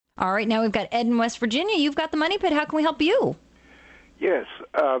All right, now we've got Ed in West Virginia. You've got the Money Pit. How can we help you? Yes,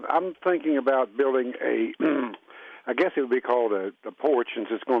 I'm thinking about building a, I guess it would be called a porch, since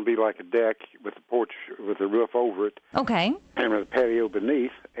it's going to be like a deck with a porch with a roof over it. Okay. And a patio beneath.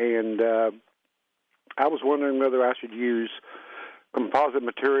 And I was wondering whether I should use composite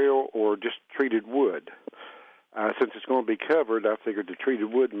material or just treated wood. Since it's going to be covered, I figured the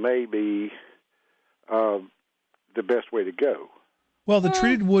treated wood may be the best way to go. Well, the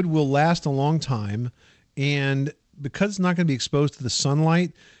treated wood will last a long time, and because it's not going to be exposed to the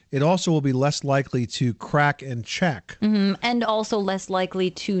sunlight, it also will be less likely to crack and check. Mm-hmm. And also less likely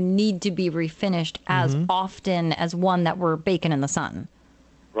to need to be refinished as often as one that were baking in the sun.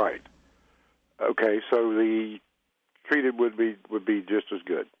 Right. Okay, so the treated wood would be just as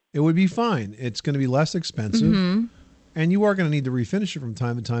good. It would be fine. It's going to be less expensive, and you are going to need to refinish it from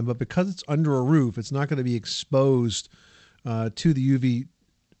time to time, but because it's under a roof, it's not going to be exposed to the UV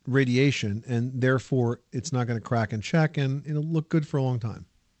radiation, and therefore it's not going to crack and check, and it'll look good for a long time.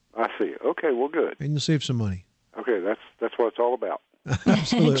 I see. Okay, well, good. And you'll save some money. Okay, that's what it's all about.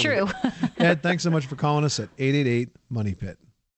 Absolutely. True. Ed, thanks so much for calling us at 888-MONEY-PIT.